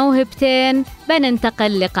سمعنا الموهبتين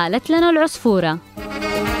بننتقل لقالت لنا العصفورة.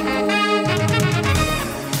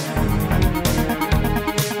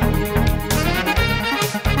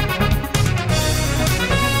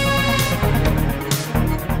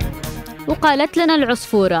 وقالت لنا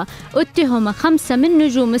العصفورة: اتهم 5 من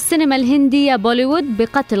نجوم السينما الهندية بوليوود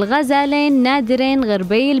بقتل غزالين نادرين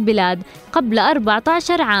غربي البلاد قبل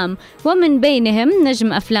 14 عام، ومن بينهم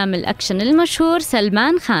نجم أفلام الأكشن المشهور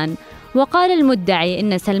سلمان خان. وقال المدعي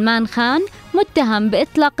إن سلمان خان متهم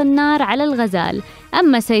بإطلاق النار على الغزال،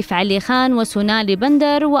 أما سيف علي خان وسونالي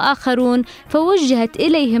بندر وآخرون فوجهت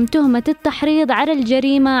إليهم تهمة التحريض على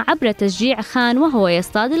الجريمة عبر تشجيع خان وهو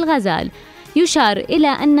يصطاد الغزال. يشار إلى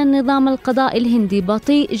أن النظام القضائي الهندي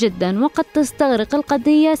بطيء جدا، وقد تستغرق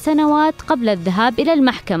القضية سنوات قبل الذهاب إلى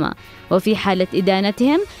المحكمة، وفي حالة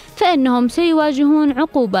إدانتهم فإنهم سيواجهون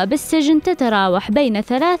عقوبة بالسجن تتراوح بين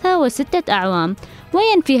 3 و6 أعوام.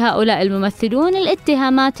 وينفي هؤلاء الممثلون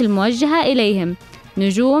الاتهامات الموجهة إليهم.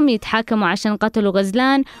 نجوم يتحاكموا عشان قتلوا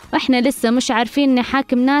غزلان، وإحنا لسه مش عارفين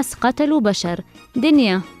نحاكم ناس قتلوا بشر.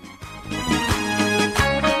 دنيا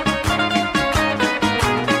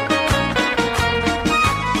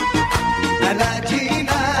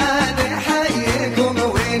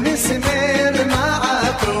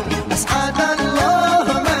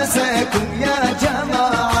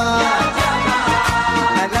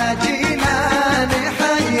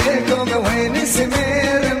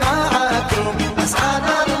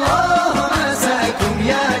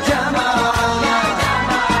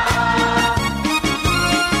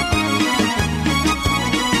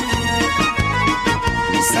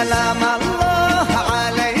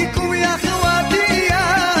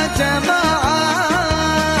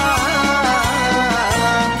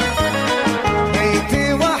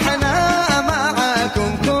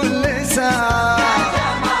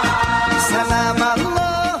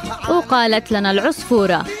قالت لنا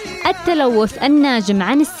العصفورة: التلوث الناجم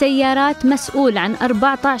عن السيارات مسؤول عن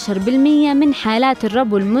 14% من حالات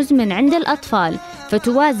الربو المزمن عند الأطفال،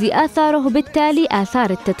 فتوازي آثاره بالتالي آثار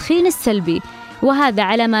التدخين السلبي. وهذا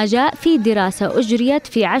على ما جاء في دراسة أجريت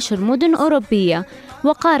في 10 مدن أوروبية،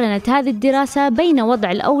 وقارنت هذه الدراسة بين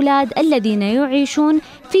وضع الأولاد الذين يعيشون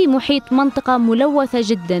في محيط منطقة ملوثة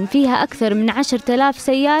جدا فيها أكثر من 10,000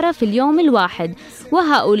 سيارة في اليوم الواحد،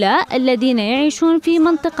 وهؤلاء الذين يعيشون في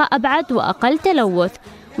منطقة أبعد وأقل تلوث.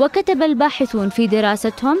 وكتب الباحثون في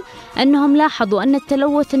دراستهم أنهم لاحظوا أن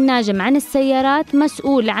التلوث الناجم عن السيارات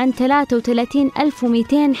مسؤول عن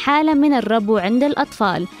 33,200 حالة من الربو عند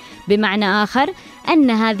الأطفال، بمعنى آخر أن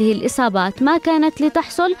هذه الإصابات ما كانت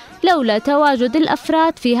لتحصل لولا تواجد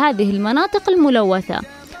الأفراد في هذه المناطق الملوثة.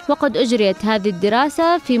 وقد أجريت هذه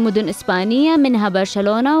الدراسة في مدن إسبانية منها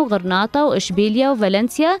برشلونة وغرناطة وإشبيلية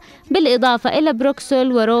وفالنسيا، بالإضافة إلى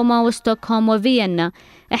بروكسل وروما وستوكهولم وفيينا.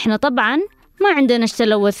 إحنا طبعاً ما عندنا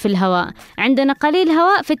تلوث في الهواء، عندنا قليل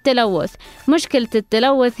هواء في التلوث. مشكلة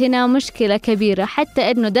التلوث هنا مشكلة كبيرة،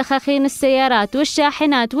 حتى أنه دخاخين السيارات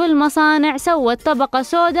والشاحنات والمصانع سوت طبقة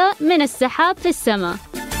سوداء من السحاب في السماء.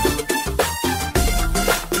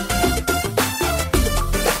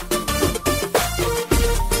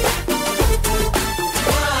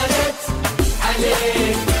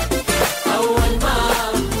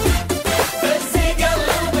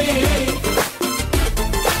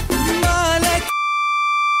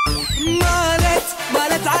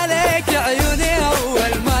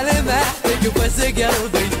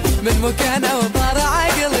 قلبي من مكانه وطار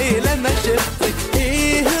عقلي لما شفتك.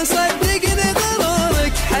 إيه صدقني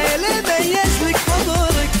غرورك حيل ميز لك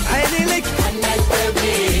حضورك، عيني لك حللت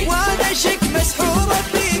بيك وانا شك مسحورة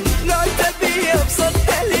فيك، لو تبي ابسط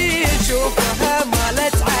لي شوفها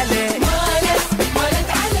مالت عليك مالت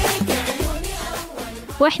عليك عيوني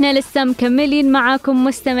أول. واحنا لسه مكملين معاكم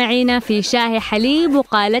مستمعينا في شاهي حليب.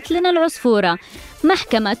 وقالت لنا العصفورة: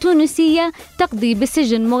 محكمة تونسية تقضي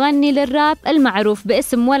بسجن مغني للراب المعروف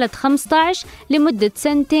باسم ولد 15 لمدة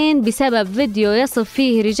 2 سنين بسبب فيديو يصف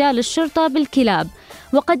فيه رجال الشرطة بالكلاب.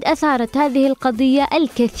 وقد أثارت هذه القضية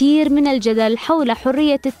الكثير من الجدل حول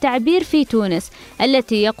حرية التعبير في تونس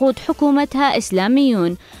التي يقود حكومتها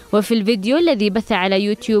إسلاميون. وفي الفيديو الذي بث على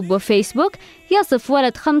يوتيوب وفيسبوك يصف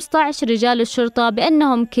ولد 15 رجال الشرطة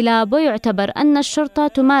بأنهم كلاب، ويعتبر أن الشرطة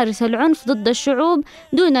تمارس العنف ضد الشعوب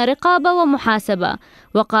دون رقابة ومحاسبة.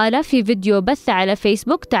 وقال في فيديو بث على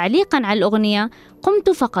فيسبوك تعليقا على الأغنية: قمت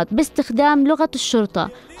فقط باستخدام لغة الشرطة،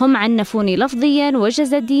 هم عنفوني لفظيا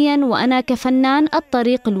وجسديا، وأنا كفنان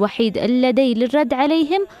الطريق الوحيد لدي للرد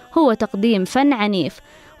عليهم هو تقديم فن عنيف.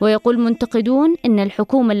 ويقول منتقدون إن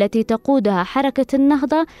الحكومة التي تقودها حركة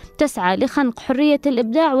النهضة تسعى لخنق حرية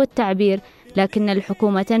الإبداع والتعبير، لكن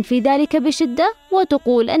الحكومة تنفي ذلك بشدة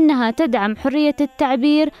وتقول أنها تدعم حرية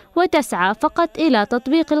التعبير وتسعى فقط إلى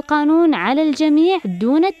تطبيق القانون على الجميع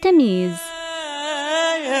دون التمييز.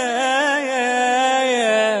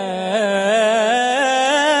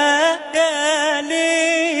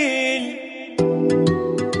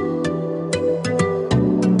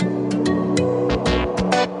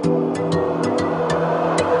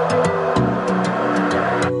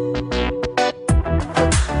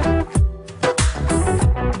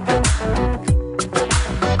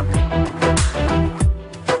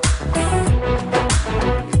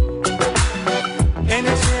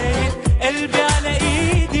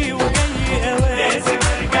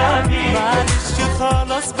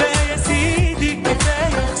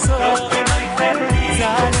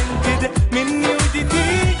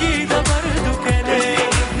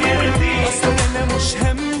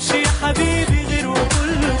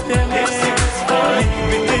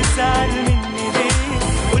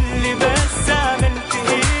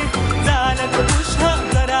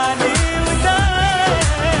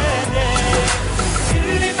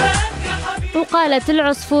 قالت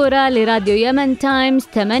العصفورة لراديو يمن تايمز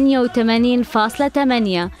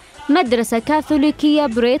 88.8: مدرسة كاثوليكية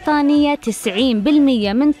بريطانية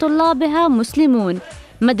 90% من طلابها مسلمون.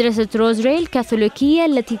 مدرسة روزريل كاثوليكية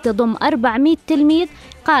التي تضم 400 تلميذ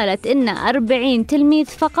قالت إن 40 تلميذ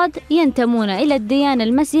فقط ينتمون إلى الديانة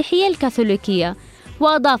المسيحية الكاثوليكية.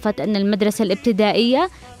 وأضافت أن المدرسة الابتدائية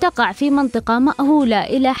تقع في منطقة مأهولة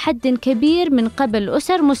إلى حد كبير من قبل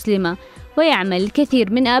أسر مسلمة، ويعمل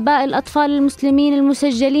الكثير من آباء الأطفال المسلمين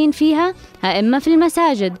المسجلين فيها أئمة في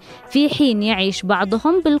المساجد، في حين يعيش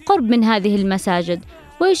بعضهم بالقرب من هذه المساجد.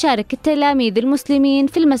 ويشارك التلاميذ المسلمين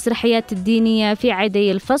في المسرحيات الدينية في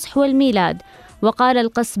عيدي الفصح والميلاد. وقال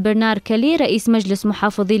القس برنار كالي رئيس مجلس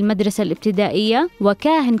محافظي المدرسة الابتدائية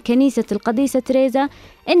وكاهن كنيسة القديسة تريزا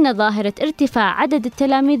إن ظاهرة ارتفاع عدد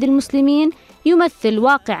التلاميذ المسلمين يمثل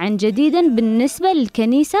واقعا جديدا بالنسبة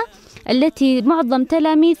للكنيسة التي معظم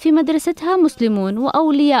تلاميذ في مدرستها مسلمون،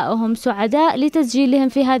 وأولياؤهم سعداء لتسجيلهم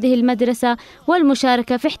في هذه المدرسة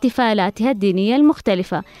والمشاركة في احتفالاتها الدينية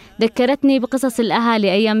المختلفة. ذكرتني بقصص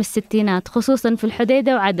الأهالي أيام الستينات، خصوصا في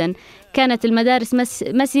الحديدة وعدن، كانت المدارس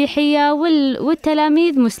مسيحية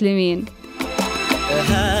والتلاميذ مسلمين.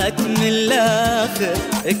 هات من الآخر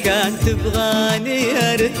كان تبغاني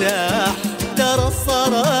ارتاح، ترى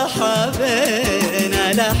الصراحة بين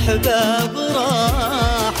الأحباب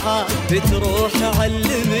راحة، بتروح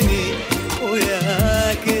علمني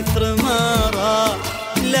ويا كثر ما راح،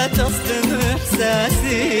 لا تصدم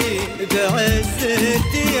إحساسي بعز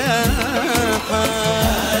التياحة.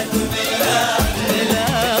 هات من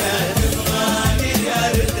الآخر تبغاني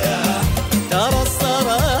ارتاح، ترى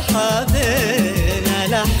الصراحة بين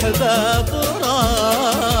الأحباب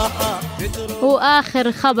راحة.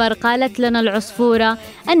 وآخر خبر قالت لنا العصفورة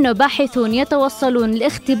أنه باحثون يتوصلون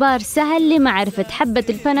لاختبار سهل لمعرفة حبة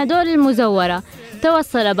البنادول المزورة.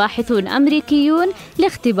 توصل باحثون أمريكيون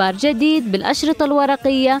لاختبار جديد بالأشرطة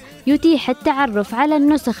الورقية يتيح التعرف على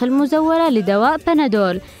النسخ المزورة لدواء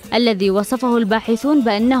بنادول، الذي وصفه الباحثون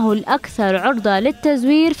بأنه الأكثر عرضة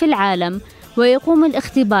للتزوير في العالم. ويقوم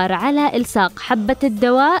الاختبار على إلصاق حبة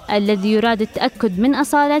الدواء الذي يراد التأكد من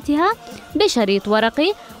أصالتها بشريط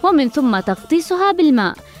ورقي، ومن ثم تغطيسها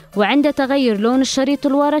بالماء. وعند تغير لون الشريط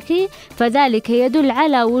الورقي فذلك يدل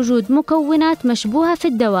على وجود مكونات مشبوهة في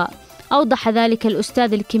الدواء. أوضح ذلك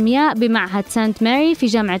الأستاذ الكيمياء بمعهد سانت ماري في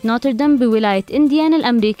جامعة نوتردام بولاية إنديانا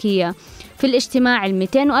الأمريكية في الاجتماع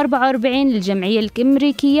 244 للجمعية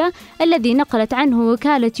الأمريكية، الذي نقلت عنه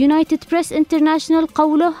وكالة يونايتد بريس انترناشنال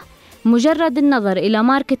قوله: مجرد النظر إلى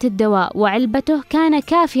ماركة الدواء وعلبته كان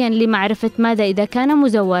كافيا لمعرفة ماذا إذا كان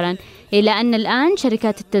مزورا، إلى أن الآن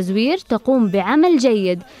شركات التزوير تقوم بعمل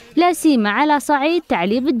جيد لا سيما على صعيد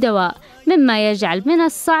تعليب الدواء، مما يجعل من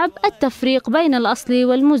الصعب التفريق بين الأصلي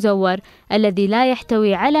والمزور الذي لا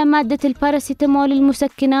يحتوي على مادة الباراسيتامول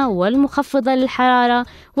المسكنة والمخفضة للحرارة،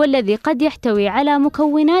 والذي قد يحتوي على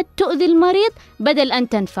مكونات تؤذي المريض بدل أن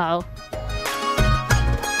تنفعه.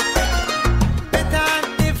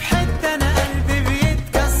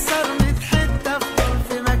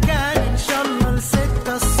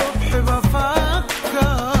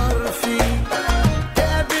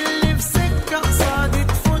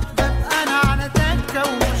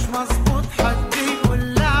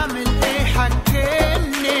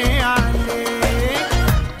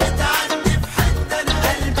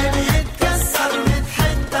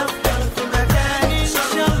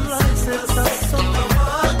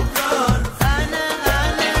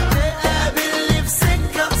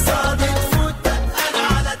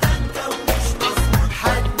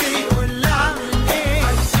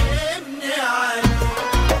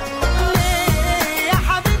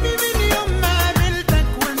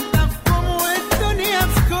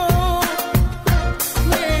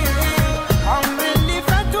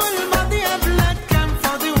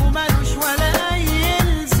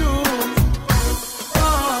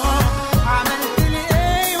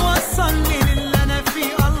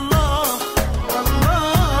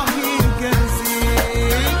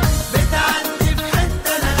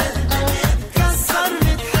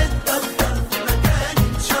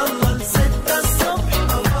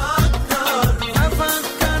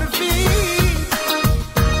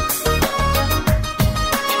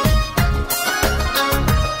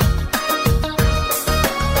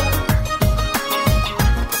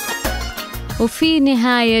 وفي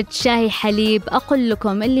نهاية شاهي حليب أقول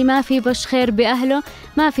لكم اللي ما في بش خير بأهله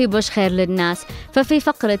ما في بش خير للناس. ففي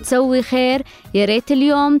فقرة سوي خير يا ريت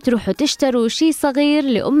اليوم تروحوا تشتروا شي صغير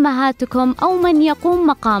لأمهاتكم أو من يقوم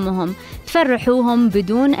مقامهم، تفرحوهم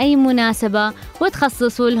بدون أي مناسبة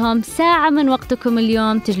وتخصصوا لهم ساعة من وقتكم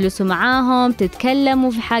اليوم، تجلسوا معاهم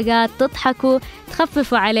تتكلموا في حاجات، تضحكوا،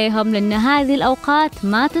 تخففوا عليهم، لأن هذه الأوقات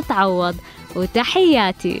ما تتعوض.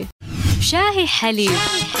 وتحياتي. شاهي حليب.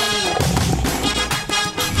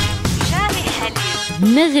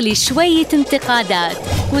 نغلي شوية انتقادات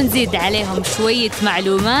ونزيد عليهم شوية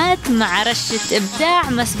معلومات مع رشة إبداع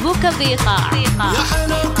مسبوكة بإيقاع. يا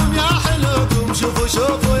حلوكم يا حلوكم شوفوا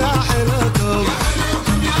شوفوا يا حلوكم.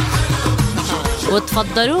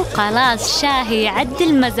 وتفضلوا خلاص شاهي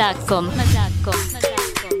عدل مزاجكم.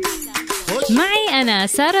 معي أنا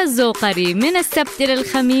سارا الزوقري من السبت إلى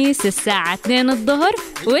الخميس الساعة 2 الظهر،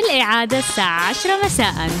 والإعادة الساعة 10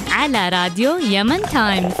 مساء على راديو يمن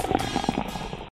تايمز.